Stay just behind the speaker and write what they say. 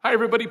Hi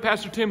everybody,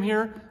 Pastor Tim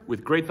here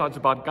with great thoughts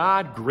about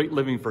God, great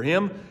living for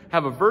Him.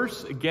 Have a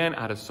verse again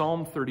out of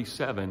Psalm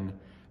 37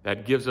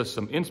 that gives us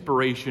some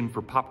inspiration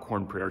for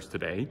popcorn prayers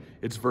today.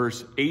 It's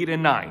verse 8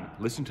 and 9.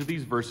 Listen to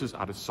these verses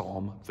out of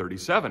Psalm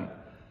 37.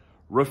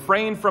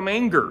 Refrain from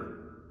anger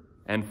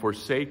and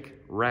forsake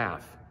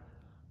wrath.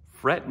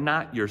 Fret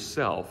not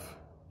yourself,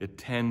 it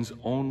tends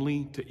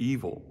only to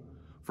evil.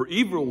 For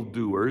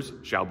evildoers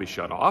shall be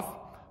shut off,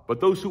 but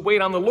those who wait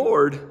on the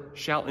Lord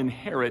shall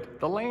inherit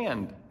the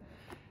land.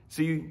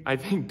 See, I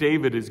think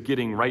David is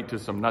getting right to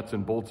some nuts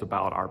and bolts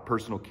about our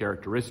personal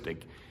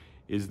characteristic,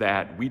 is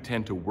that we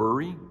tend to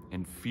worry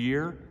and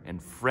fear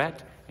and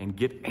fret and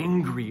get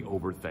angry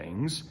over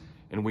things,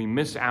 and we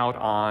miss out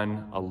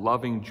on a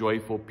loving,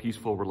 joyful,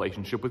 peaceful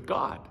relationship with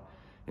God.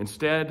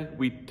 Instead,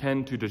 we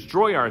tend to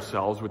destroy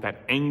ourselves with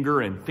that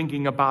anger and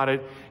thinking about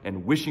it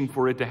and wishing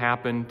for it to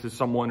happen to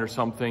someone or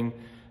something,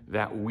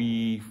 that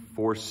we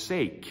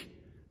forsake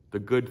the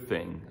good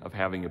thing of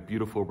having a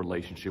beautiful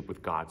relationship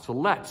with God. So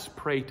let's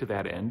pray to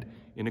that end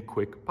in a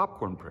quick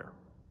popcorn prayer.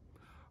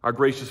 Our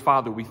gracious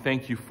Father, we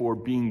thank you for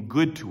being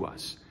good to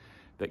us,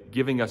 that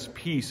giving us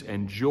peace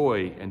and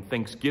joy and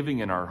thanksgiving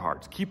in our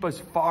hearts. Keep us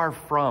far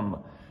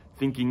from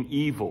thinking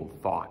evil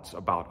thoughts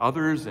about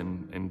others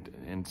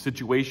and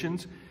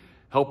situations.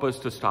 Help us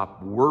to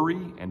stop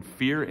worry and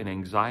fear and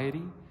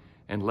anxiety,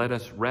 and let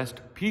us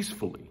rest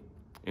peacefully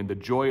in the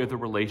joy of the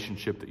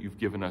relationship that you've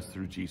given us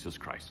through Jesus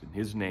Christ. In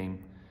His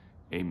name,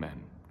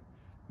 amen.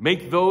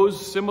 Make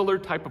those similar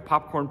type of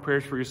popcorn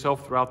prayers for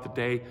yourself throughout the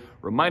day,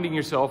 reminding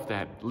yourself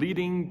that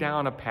leading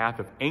down a path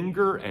of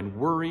anger and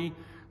worry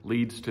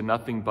leads to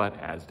nothing but,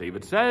 as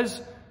David says,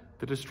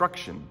 the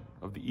destruction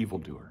of the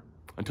evildoer.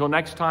 Until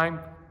next time,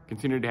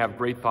 continue to have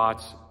great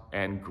thoughts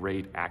and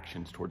great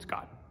actions towards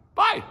God.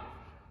 Bye!